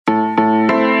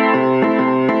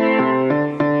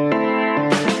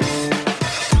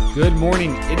Good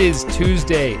morning. It is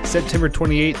Tuesday, September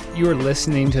 28th. You are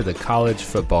listening to the College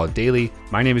Football Daily.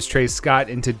 My name is Trey Scott,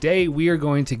 and today we are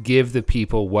going to give the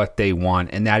people what they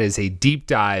want, and that is a deep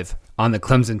dive on the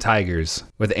Clemson Tigers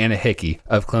with Anna Hickey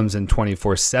of Clemson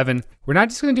 24/7. We're not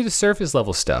just going to do the surface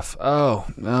level stuff.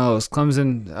 It's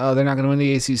Clemson. They're not going to win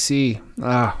the ACC.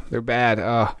 They're bad.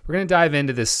 We're going to dive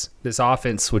into this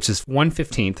offense, which is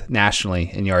 115th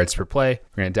nationally in yards per play.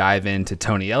 We're going to dive into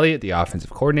Tony Elliott, the offensive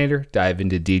coordinator, dive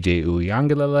into DJ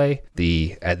Uiagalelei,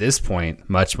 the, at this point,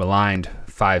 much maligned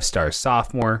five-star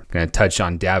sophomore. We're going to touch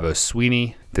on Dabo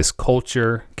Swinney, this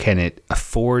culture. Can it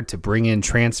afford to bring in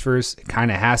transfers? It kind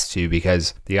of has to,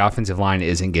 because the offensive line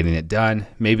isn't getting it done.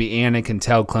 Maybe Anna can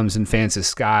tell Clemson fans the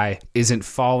sky isn't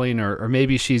falling, or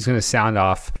maybe she's going to sound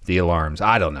off the alarms.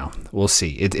 I don't know. We'll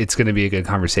see. It's going to be a good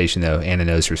conversation, though. Anna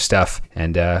knows her stuff,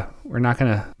 and we're not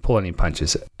going to pull any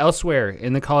punches. Elsewhere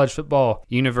in the college football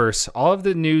universe, all of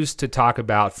the news to talk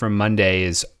about from Monday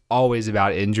is always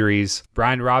about injuries.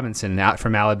 Brian Robinson, out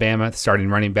from Alabama, starting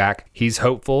running back. He's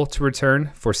hopeful to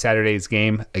return for Saturday's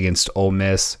game against Ole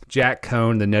Miss. Jack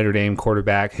Cohn, the Notre Dame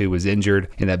quarterback who was injured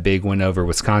in that big win over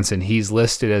Wisconsin, he's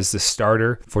listed as the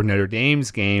starter for Notre Dame's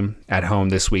game at home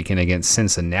this weekend against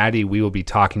Cincinnati. We will be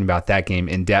talking about that game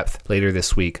in depth later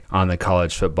this week on the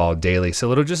College Football Daily.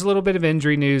 So just a little bit of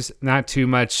injury news, not too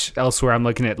much elsewhere. I'm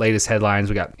looking at latest headlines.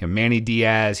 We got Manny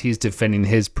Diaz. He's defending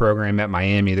his program at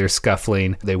Miami. They're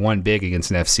scuffling. They won big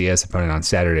against an FCS opponent on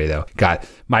Saturday, though. Got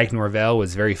Mike Norvell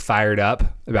was very fired up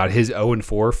about his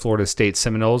 0-4 Florida State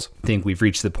Seminoles. I think we've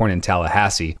reached the point in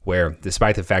Tallahassee where,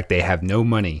 despite the fact they have no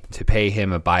money to pay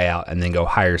him a buyout and then go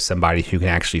hire somebody who can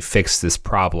actually fix this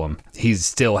problem, he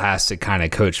still has to kind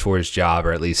of coach for his job,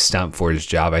 or at least stump for his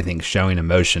job. I think showing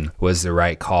emotion was the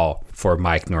right call for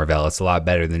Mike Norvell. It's a lot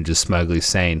better than just smugly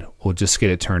saying, we'll just get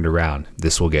it turned around.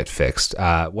 This will get fixed.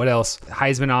 What else?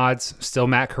 Heisman odds, still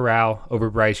Matt Corral over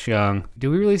Bryce Young. Do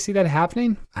we really see that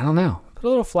happening? I don't know. Put a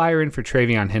little flyer in for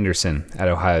Travion Henderson at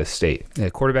Ohio State.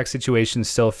 The quarterback situation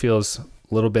still feels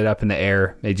a little bit up in the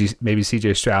air. Maybe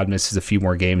CJ Stroud misses a few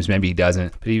more games. Maybe he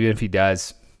doesn't. But even if he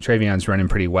does, Travion's running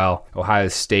pretty well. Ohio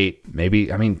State,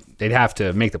 they'd have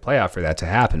to make the playoff for that to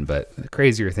happen, but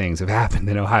crazier things have happened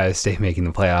than Ohio State making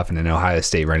the playoff and an Ohio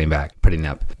State running back putting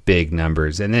up big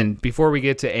numbers. And then before we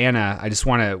get to Anna, I just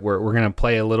want to, we're going to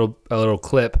play a little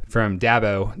clip from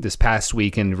Dabo this past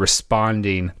weekend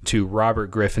responding to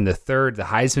Robert Griffin III, the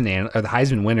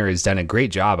Heisman winner. Has done a great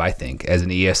job, I think, as an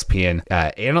ESPN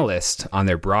analyst on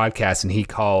their broadcast, and he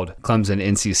called Clemson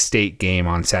NC State game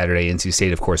on Saturday. NC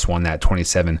State, of course, won that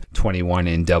 27-21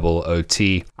 in double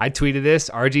OT. I tweeted this.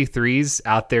 RG3's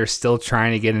out there still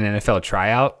trying to get an NFL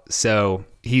tryout, so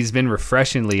he's been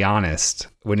refreshingly honest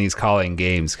when he's calling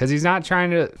games, because he's not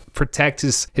trying to protect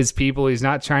his people. He's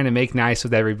not trying to make nice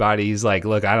with everybody. He's like,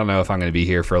 look, I don't know if I'm going to be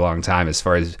here for a long time as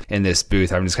far as in this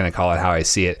booth. I'm just going to call it how I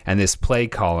see it. And this play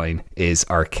calling is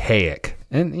archaic.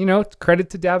 And,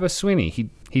 credit to Dabo Swinney. He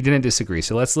didn't disagree.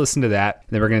 So let's listen to that. And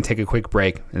then we're going to take a quick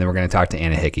break, and then we're going to talk to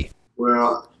Anna Hickey.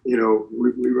 Well, we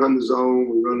run the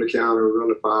zone, we run the counter, we run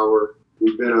the power.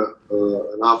 We've been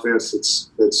an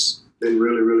offense that's been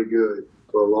really, really good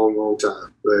for a long, long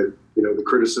time. But, the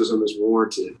criticism is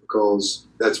warranted because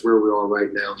that's where we are right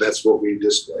now. That's what we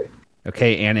display.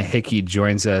 Okay, Anna Hickey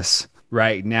joins us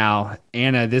right now.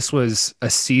 Anna, this was a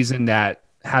season that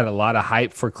had a lot of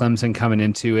hype for Clemson coming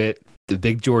into it. The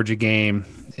big Georgia game,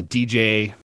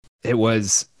 DJ, it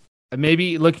was,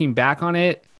 maybe looking back on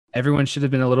it, everyone should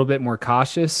have been a little bit more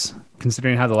cautious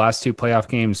considering how the last two playoff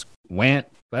games went.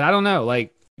 But I don't know,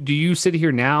 do you sit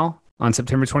here now on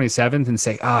September 27th and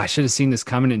say, I should have seen this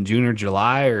coming in June or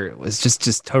July, or it was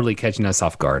just totally catching us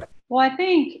off guard? Well, I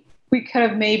think we could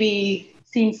have maybe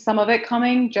seen some of it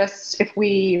coming just if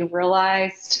we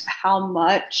realized how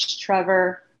much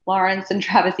Trevor Lawrence and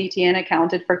Travis Etienne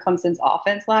accounted for Clemson's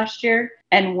offense last year.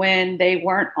 And when they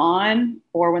weren't on,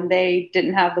 or when they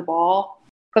didn't have the ball,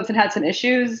 Clemson had some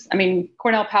issues.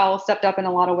 Cornell Powell stepped up in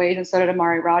a lot of ways, and so did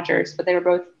Amari Rogers, but they were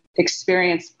both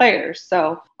experienced players.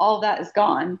 So all of that is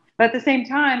gone. But at the same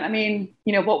time,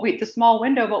 the small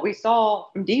window, what we saw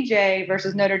from DJ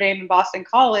versus Notre Dame and Boston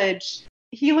College,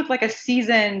 he looked like a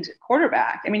seasoned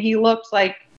quarterback. He looked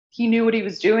like he knew what he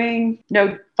was doing.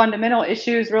 No fundamental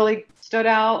issues really stood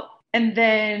out. And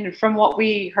then from what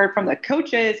we heard from the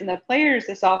coaches and the players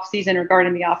this offseason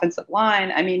regarding the offensive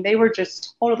line, I mean, they were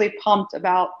just totally pumped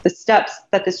about the steps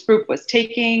that this group was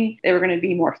taking. They were going to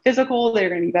be more physical. They were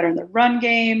going to be better in the run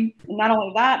game. And not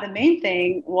only that, the main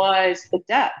thing was the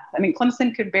depth. I mean,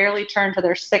 Clemson could barely turn to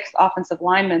their sixth offensive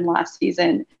lineman last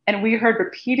season. And we heard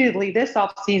repeatedly this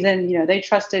offseason, they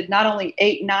trusted not only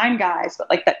 8, 9 guys, but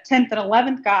like that 10th and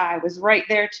 11th guy was right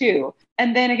there too.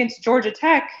 And then against Georgia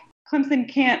Tech, Clemson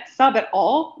can't sub at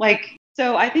all.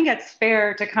 So I think it's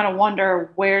fair to kind of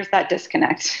wonder, where's that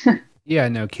disconnect? Yeah,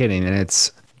 no kidding. And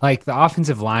it's like the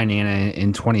offensive line, Anna,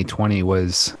 in 2020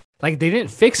 was like they didn't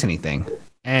fix anything.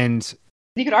 And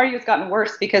you could argue it's gotten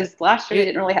worse because last year they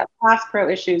didn't really have pass pro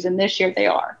issues, and this year they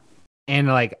are. And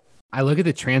like I look at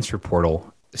the transfer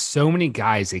portal, so many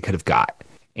guys they could have got.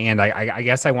 And I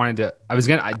guess I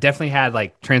definitely had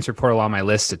like transfer portal on my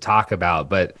list to talk about,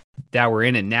 but that we're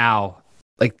in it now.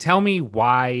 Like, tell me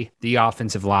why the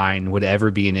offensive line would ever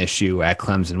be an issue at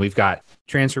Clemson. We've got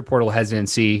transfer portal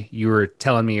hesitancy. You were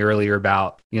telling me earlier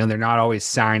about, they're not always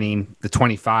signing the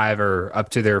 25 or up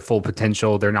to their full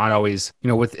potential. They're not always,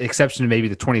 with the exception of maybe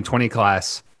the 2020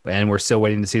 class, and we're still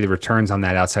waiting to see the returns on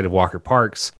that outside of Walker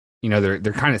Parks. They're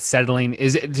kind of settling.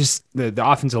 Is it just the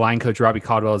offensive line coach, Robbie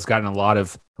Caldwell, has gotten a lot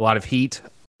of heat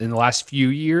in the last few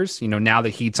years. Now the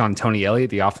heat's on Tony Elliott,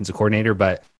 the offensive coordinator,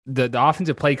 but the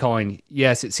offensive play calling,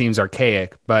 yes, it seems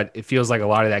archaic, but it feels like a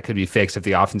lot of that could be fixed if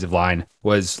the offensive line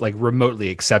was like remotely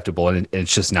acceptable, and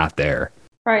it's just not there.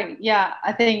 Right. Yeah.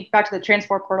 I think back to the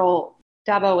transfer portal,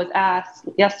 Dabo was asked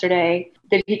yesterday,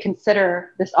 did he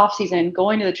consider this offseason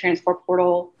going to the transfer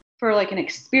portal for like an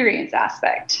experience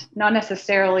aspect, not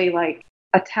necessarily like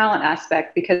a talent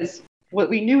aspect, because what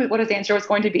we knew what his answer was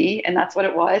going to be, and that's what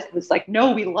it was. It was like,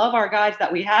 no, we love our guys that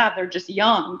we have. They're just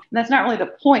young. And that's not really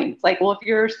the point. It's like, well, if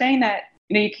you're saying that,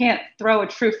 you can't throw a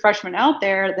true freshman out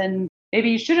there, then maybe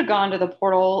you should have gone to the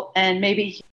portal, and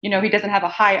maybe, he doesn't have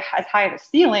as high of a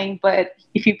ceiling, but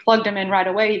if you plugged him in right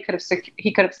away, he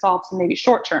could have solved some maybe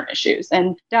short-term issues.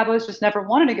 And Dabo's just never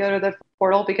wanted to go to the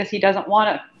portal because he doesn't want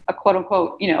a quote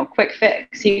unquote, quick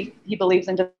fix. He believes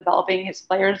in developing his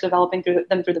players, developing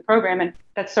them through the program, and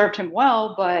that served him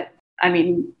well. But I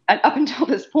mean, up until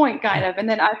this point, kind of. And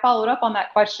then I followed up on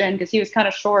that question because he was kind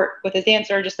of short with his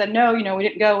answer. Just said, no, we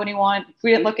didn't go anyone.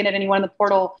 We didn't look at anyone in the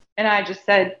portal. And I just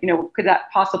said, could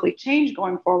that possibly change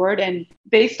going forward? And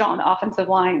based on the offensive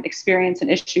line experience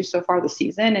and issues so far this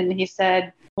season. And he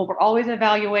said, well, we're always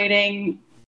evaluating,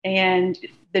 and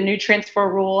the new transfer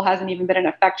rule hasn't even been in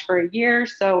effect for a year.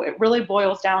 So it really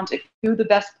boils down to who the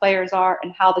best players are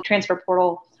and how the transfer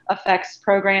portal affects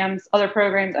programs, other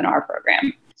programs, and our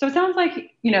program. So it sounds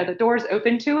like, the door's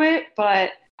open to it,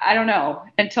 but I don't know.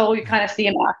 Until we kind of see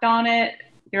him act on it,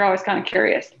 you're always kind of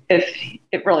curious if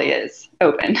it really is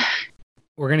open.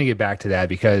 We're going to get back to that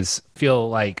because I feel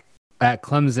like at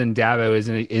Clemson, Dabo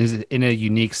is in a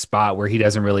unique spot where he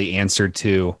doesn't really answer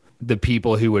to the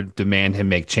people who would demand him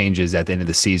make changes at the end of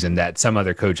the season that some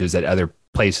other coaches at other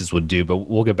places would do, but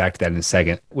we'll get back to that in a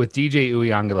second. With DJ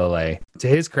Uiagalelei, to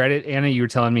his credit, Anna, you were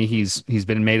telling me he's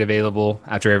been made available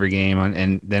after every game,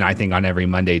 and then I think on every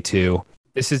Monday too.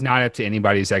 This is not up to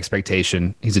anybody's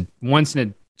expectation. He's a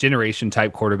once-in-a-generation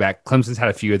type quarterback. Clemson's had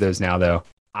a few of those now, though.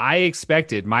 My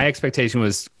expectation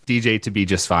was DJ to be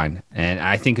just fine, and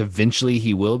I think eventually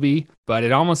he will be. But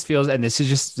it almost feels, and this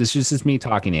is just me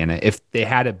talking, Anna, if they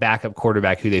had a backup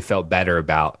quarterback who they felt better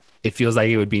about, it feels like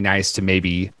it would be nice to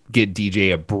maybe get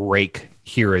DJ a break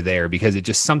here or there because it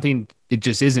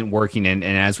just isn't working. And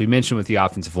as we mentioned with the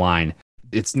offensive line,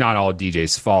 it's not all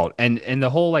DJ's fault. And the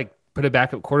whole like put a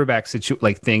backup quarterback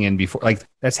thing in before, like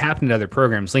that's happened in other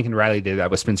programs. Lincoln Riley did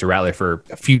that with Spencer Rattler for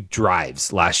a few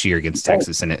drives last year against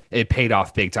Texas, and it paid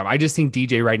off big time. I just think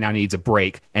DJ right now needs a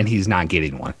break, and he's not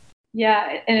getting one.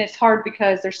 Yeah, and it's hard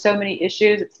because there's so many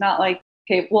issues. It's not like,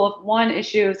 okay, well, if one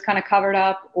issue is kind of covered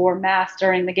up or masked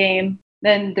during the game,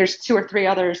 then there's 2 or 3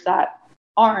 others that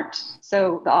aren't.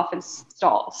 So the offense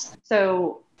stalls.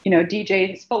 So,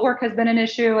 DJ's footwork has been an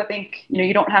issue. I think,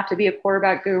 you don't have to be a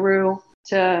quarterback guru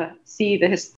to see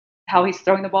how he's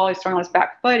throwing the ball. He's throwing on his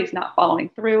back foot. He's not following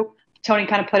through. Tony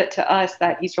kind of put it to us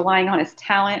that he's relying on his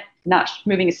talent, not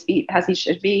moving his feet as he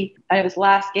should be. And it was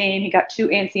last game, he got too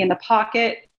antsy in the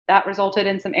pocket. That resulted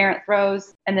in some errant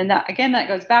throws. And then that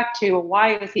goes back to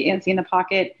why was he antsy in the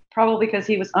pocket? Probably because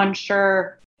he was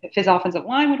unsure if his offensive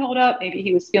line would hold up. Maybe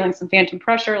he was feeling some phantom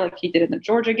pressure like he did in the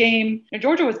Georgia game.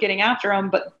 Georgia was getting after him,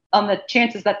 but on the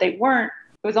chances that they weren't,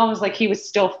 it was almost like he was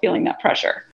still feeling that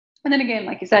pressure. And then again,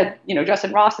 like you said,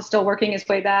 Justin Ross is still working his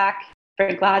way back.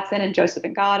 Frank Gladson and Joseph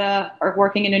Ngata are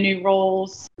working into new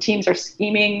roles. Teams are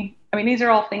scheming I mean, these are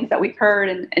all things that we've heard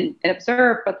and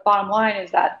observed, but the bottom line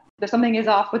is that there's something is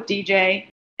off with DJ,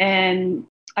 and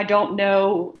I don't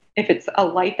know if it's a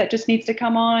light that just needs to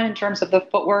come on in terms of the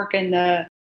footwork and the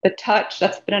touch.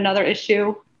 That's been another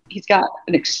issue. He's got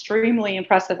an extremely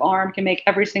impressive arm, can make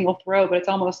every single throw, but it's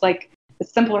almost like the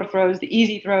simpler throws, the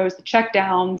easy throws, the check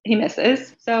downs, he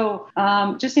misses. So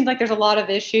just seems like there's a lot of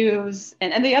issues.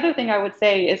 And the other thing I would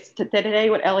say is today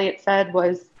what Elliott said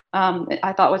was,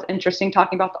 I thought was interesting,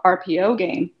 talking about the RPO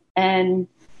game. And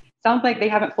sounds like they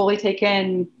haven't fully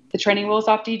taken the training wheels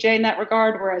off DJ in that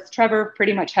regard, whereas Trevor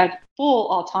pretty much had full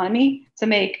autonomy to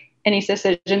make any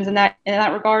decisions in that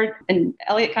regard. And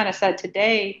Elliott kind of said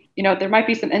today, there might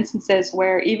be some instances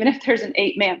where even if there's an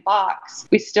 8-man box,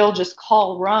 we still just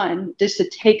call run just to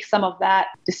take some of that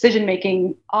decision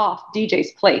making off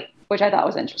DJ's plate, which I thought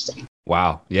was interesting.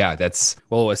 Wow. Yeah,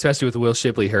 especially with Will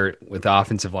Shipley hurt with the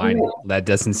offensive line, that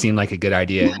doesn't seem like a good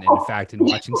idea. And in fact, in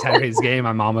watching Saturday's game,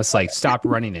 I'm almost like, stop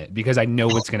running it, because I know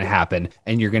what's going to happen,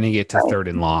 and you're going to get to 3rd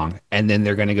and long, and then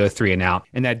they're going to go 3 and out.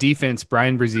 And that defense,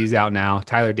 Brian Brzez's out now.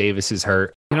 Tyler Davis is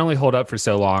hurt. You can only hold up for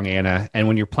so long, Anna. And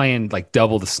when you're playing like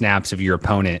double the snaps of your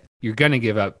opponent, you're going to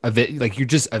give up a bit. Like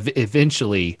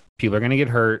eventually people are going to get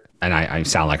hurt. And I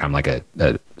sound like I'm like a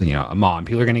mom.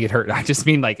 People are going to get hurt. I just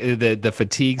mean like the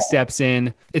fatigue steps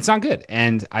in. It's not good.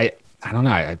 And I don't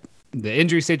know. The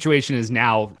injury situation is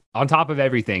now on top of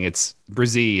everything. It's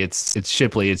Brzee, it's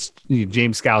Shipley, it's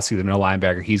James Skalski, the middle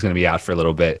linebacker. He's going to be out for a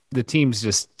little bit. The team's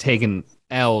just taking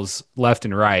L's left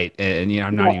and right. And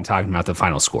I'm not even talking about the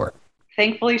final score.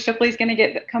 Thankfully, Shipley's going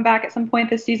to come back at some point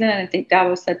this season. And I think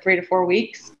Dabo said 3 to 4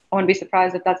 weeks. I wouldn't be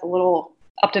surprised if that's a little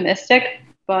optimistic.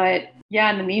 But yeah,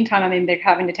 in the meantime, I mean, they're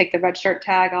having to take the red shirt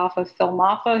tag off of Phil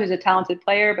Maffa, who's a talented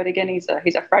player. But again, he's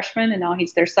a freshman, and now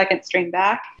he's their 2nd string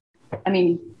back. I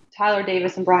mean, Tyler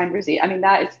Davis and Brian Brzee. I mean,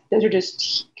 those are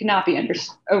just cannot be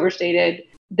overstated,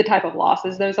 the type of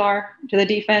losses those are to the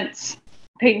defense.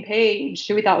 Peyton Page,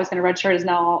 who we thought was going to redshirt, is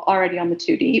now already on the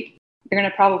 2 deep. They're going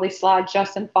to probably slide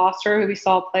Justin Foster, who we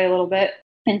saw play a little bit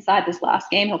inside this last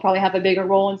game. He'll probably have a bigger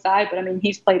role inside, but I mean,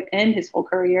 he's played in his full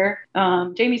career.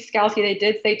 Jamie Skalski, they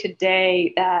did say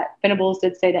today that Venables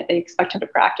did say that they expect him to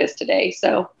practice today.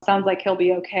 So sounds like he'll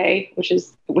be okay, which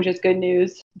is good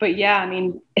news. But yeah, I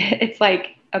mean, it's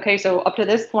like, okay, so up to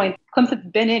this point, Clemson's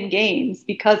been in games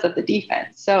because of the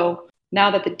defense. So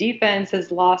now that the defense has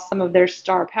lost some of their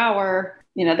star power,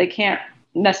 they can't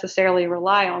necessarily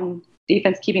rely on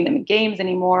defense keeping them in games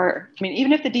anymore. I mean,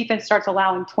 even if the defense starts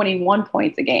allowing 21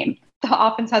 points a game, the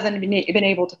offense hasn't been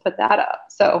able to put that up.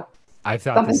 So I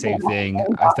thought the same thing.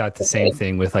 I thought the same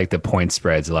thing with like the point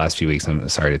spreads the last few weeks. I'm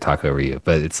sorry to talk over you,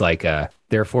 but it's like they're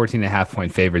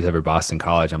 14.5-point favorites over Boston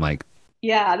College. I'm like,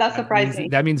 yeah, that's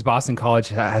surprising. That means Boston College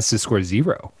has to score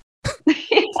 0.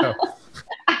 So,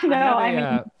 I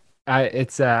know.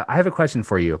 I have a question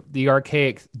for you. The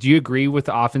archaic. Do you agree with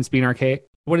the offense being archaic?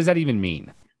 What does that even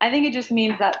mean? I think it just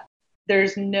means that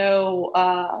there's no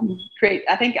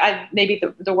I think maybe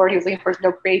the word he was looking for is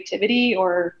no creativity,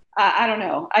 or I don't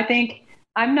know. I think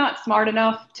I'm not smart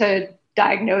enough to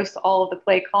diagnose all of the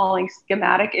play calling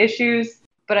schematic issues,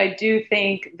 but I do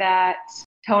think that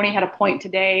Tony had a point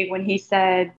today when he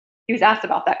said, he was asked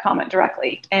about that comment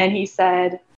directly, and he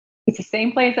said, it's the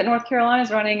same plays that North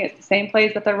Carolina's running. It's the same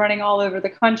plays that they're running all over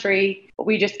the country, but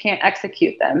we just can't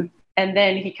execute them. And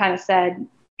then he kind of said,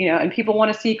 and people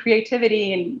want to see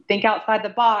creativity and think outside the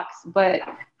box, but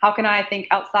how can I think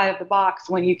outside of the box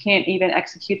when you can't even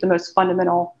execute the most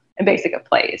fundamental and basic of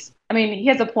plays? I mean, he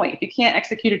has a point. If you can't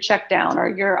execute a check down, or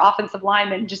your offensive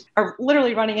linemen just are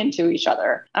literally running into each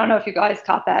other. I don't know if you guys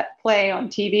caught that play on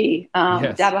TV.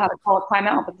 Yes. Dabo had to call a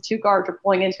timeout, but the 2 guards are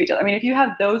pulling into each other. I mean, if you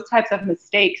have those types of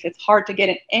mistakes, it's hard to get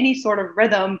in any sort of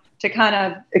rhythm to kind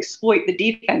of exploit the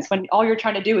defense when all you're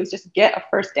trying to do is just get a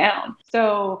first down.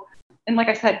 So, and like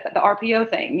I said, the RPO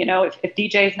thing, if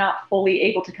DJ is not fully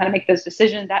able to kind of make those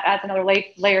decisions, that adds another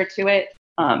layer to it.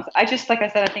 I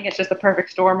think it's just a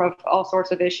perfect storm of all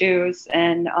sorts of issues.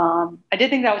 And I did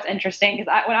think that was interesting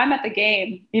because when I'm at the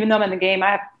game, even though I'm in the game,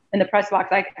 I have in the press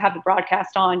box, I have the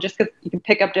broadcast on just because you can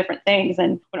pick up different things.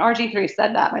 And when RG3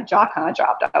 said that, my jaw kind of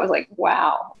dropped. I was like,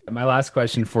 wow. My last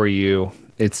question for you,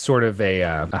 it's sort of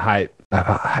a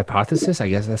hypothesis, I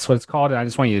guess that's what it's called. And I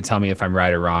just want you to tell me if I'm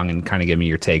right or wrong and kind of give me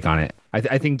your take on it.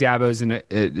 I think Dabo's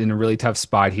in a really tough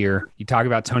spot here. You talk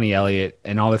about Tony Elliott,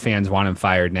 and all the fans want him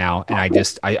fired now. And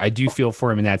I do feel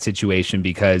for him in that situation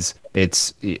because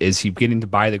is he getting to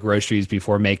buy the groceries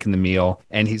before making the meal?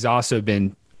 And he's also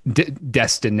been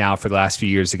destined now for the last few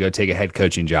years to go take a head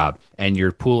coaching job. And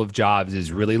your pool of jobs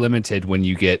is really limited when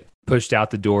you get pushed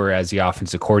out the door as the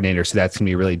offensive coordinator. So that's going to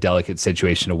be a really delicate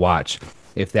situation to watch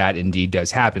if that indeed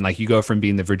does happen. Like you go from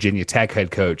being the Virginia Tech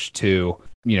head coach to,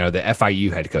 the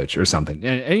FIU head coach or something.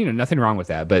 And nothing wrong with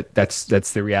that, but that's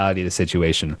the reality of the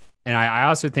situation. And I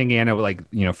also think, Anna,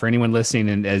 for anyone listening,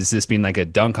 and as this being like a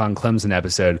dunk on Clemson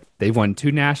episode, they've won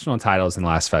 2 national titles in the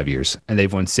last 5 years, and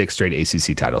they've won 6 straight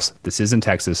ACC titles. This isn't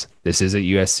Texas. This isn't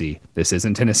USC. This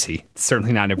isn't Tennessee. It's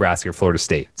certainly not Nebraska or Florida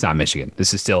State. It's not Michigan.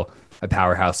 This is still a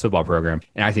powerhouse football program.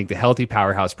 And I think the healthy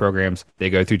powerhouse programs, they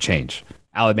go through change.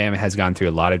 Alabama has gone through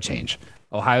a lot of change.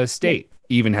 Ohio State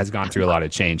even has gone through a lot of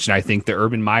change. And I think the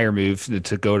Urban Meyer move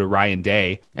to go to Ryan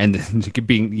Day and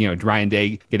being, Ryan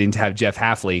Day getting to have Jeff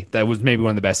Hafley, that was maybe one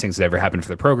of the best things that ever happened for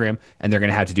the program. And they're going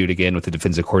to have to do it again with the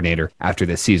defensive coordinator after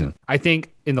this season. I think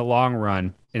in the long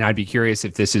run, and I'd be curious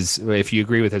if you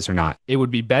agree with this or not, it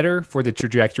would be better for the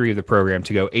trajectory of the program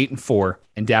to go 8-4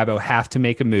 and Dabo have to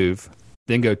make a move,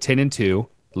 then go 10-2,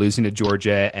 losing to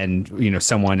Georgia and,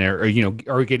 someone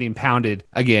or getting pounded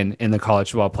again in the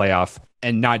college football playoff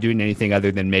and not doing anything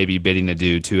other than maybe bidding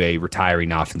adieu to a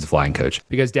retiring offensive line coach.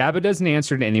 Because Dabo doesn't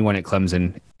answer to anyone at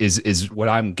Clemson is what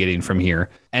I'm getting from here.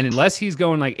 And unless he's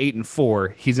going like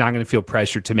 8-4, he's not going to feel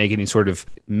pressure to make any sort of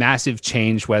massive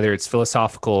change, whether it's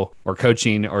philosophical or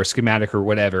coaching or schematic or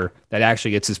whatever, that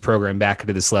actually gets his program back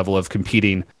into this level of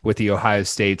competing with the Ohio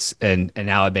States and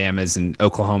Alabamas and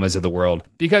Oklahomas of the world.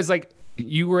 Because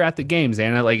you were at the games,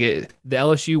 Anna. The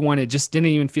LSU one, it just didn't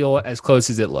even feel as close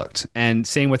as it looked. And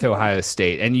same with Ohio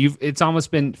State. And it's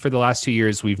almost been for the last 2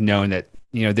 years, we've known that,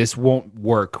 this won't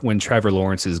work when Trevor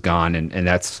Lawrence is gone. And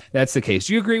that's the case.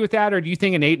 Do you agree with that? Or do you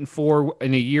think an 8-4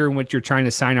 in a year in which you're trying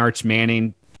to sign Arch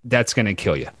Manning, that's going to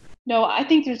kill you? No, I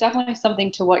think there's definitely something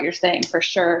to what you're saying for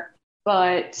sure.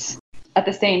 But at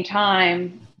the same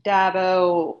time,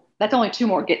 Dabo, that's only 2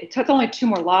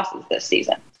 more losses this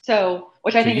season. So,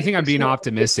 which I think you think I'm being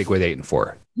optimistic with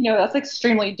 8-4? That's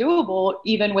extremely doable,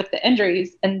 even with the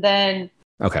injuries. And then,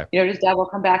 okay, does Dabo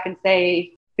come back and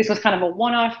say this was kind of a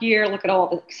one-off year? Look at all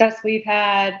the success we've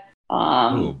had.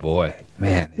 Oh boy,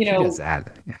 man, he does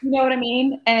that. You know what I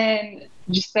mean? And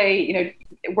just say,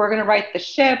 we're going to right the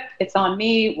ship. It's on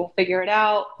me. We'll figure it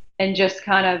out. And just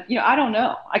kind of, I don't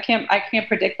know. I can't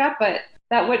predict that, but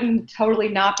that wouldn't totally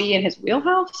not be in his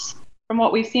wheelhouse. From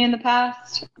what we've seen in the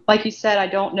past, like you said, I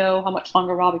don't know how much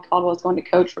longer Robbie Caldwell is going to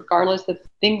coach, regardless if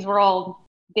things were all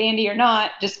dandy or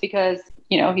not, just because,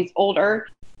 he's older.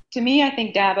 To me, I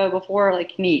think Dabo, before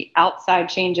any outside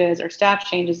changes or staff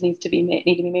changes need to be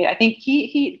made. I think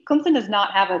Clemson does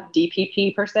not have a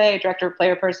DPP per se, a director of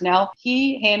player personnel.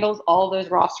 He handles all those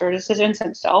roster decisions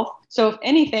himself. So if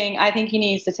anything, I think he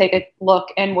needs to take a look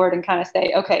inward and kind of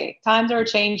say, okay, times are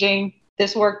changing.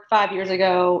 This worked 5 years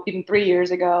ago, even 3 years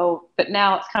ago, but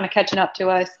now it's kind of catching up to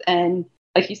us. And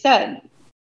like you said,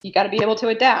 you got to be able to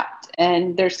adapt.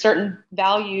 And there's certain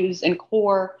values and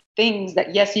core things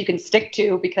that, yes, you can stick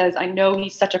to, because I know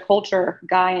he's such a culture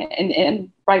guy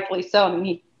and rightfully so. I mean,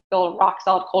 he built a rock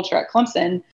solid culture at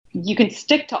Clemson. You can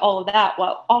stick to all of that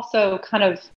while also kind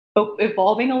of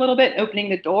evolving a little bit,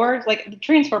 opening the doors. Like the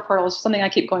transfer portal is something I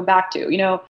keep going back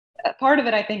to, Part of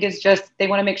it, I think, is just they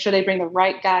want to make sure they bring the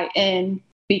right guy in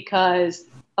because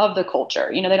of the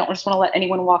culture. They don't just want to let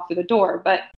anyone walk through the door.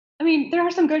 But, I mean, there are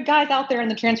some good guys out there in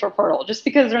the transfer portal. Just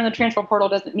because they're in the transfer portal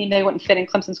doesn't mean they wouldn't fit in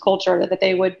Clemson's culture, that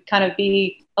they would kind of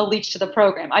be a leech to the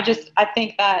program. I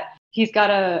think that he's got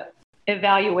to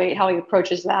evaluate how he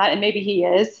approaches that, and maybe he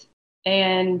is.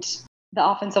 And the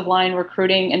offensive line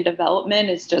recruiting and development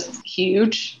is just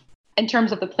huge. In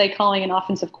terms of the play calling and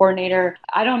offensive coordinator,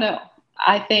 I don't know.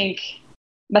 I think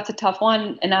that's a tough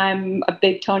one, and I'm a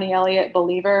big Tony Elliott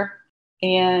believer.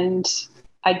 And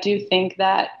I do think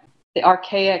that the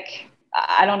archaic,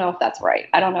 I don't know if that's right.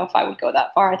 I don't know if I would go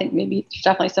that far. I think maybe there's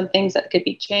definitely some things that could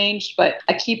be changed, but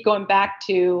I keep going back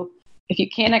to, if you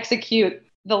can't execute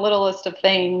the littlest of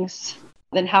things,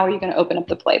 then how are you going to open up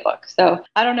the playbook? So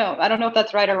I don't know. I don't know if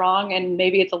that's right or wrong, and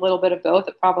maybe it's a little bit of both.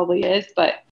 It probably is,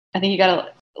 but I think you got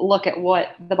to look at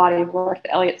what the body of work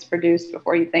that Elliott's produced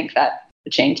before you think that the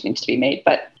change needs to be made.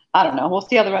 But I don't know. We'll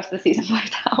see how the rest of the season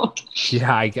plays out.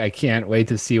 Yeah, I can't wait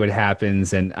to see what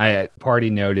happens. And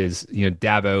party note is,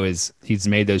 Dabo he's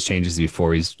made those changes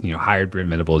before. He's, hired Brent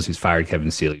Venables. He's fired Kevin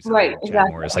Steele. He's right,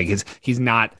 exactly. Morris.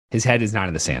 His head is not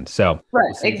in the sand. So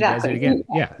right, we'll exactly. Again.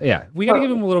 Yeah. We got to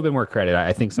give him a little bit more credit.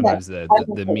 I think sometimes the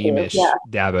meme-ish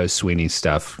Dabo Swinney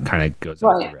stuff kind of goes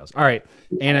off the rails. All right,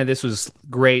 Anna, this was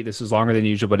great. This was longer than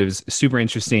usual, but it was super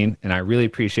interesting. And I really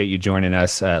appreciate you joining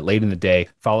us late in the day.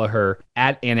 Follow her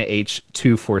at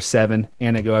AnnaH247.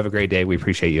 Anna, go have a great day. We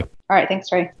appreciate you. All right. Thanks,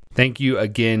 Trey. Thank you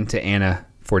again to Anna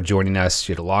for joining us.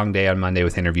 She had a long day on Monday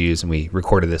with interviews, and we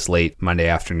recorded this late Monday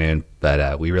afternoon,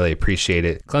 but we really appreciate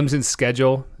it. Clemson's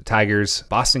schedule: Tigers,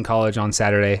 Boston College on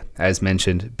Saturday, as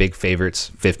mentioned, big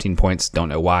favorites, 15 points, don't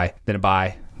know why. Then a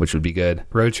bye, which would be good.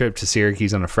 Road trip to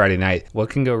Syracuse on a Friday night. What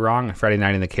can go wrong on Friday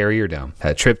night in the Carrier Dome?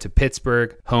 A trip to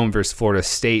Pittsburgh, home versus Florida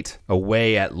State,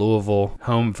 away at Louisville,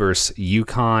 home versus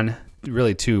UConn.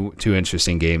 Really two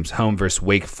interesting games. Home versus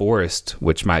Wake Forest,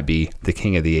 which might be the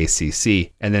king of the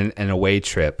ACC, and then an away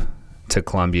trip to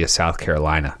Columbia, South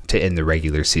Carolina to end the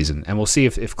regular season. And we'll see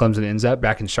if Clemson ends up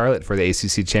back in Charlotte for the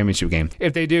ACC championship game.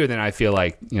 If they do, then I feel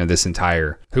like, this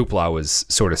entire hoopla was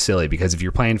sort of silly, because if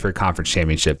you're playing for a conference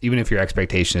championship, even if your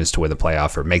expectation is to win the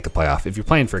playoff or make the playoff, if you're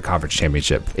playing for a conference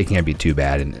championship, it can't be too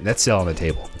bad. And that's still on the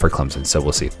table for Clemson. So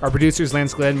we'll see. Our producer is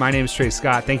Lance Glenn. My name is Trey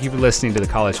Scott. Thank you for listening to the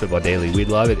College Football Daily. We'd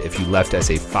love it if you left us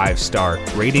a 5-star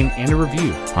rating and a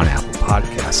review on Apple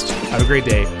Podcasts. Have a great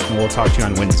day, and we'll talk to you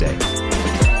on Wednesday.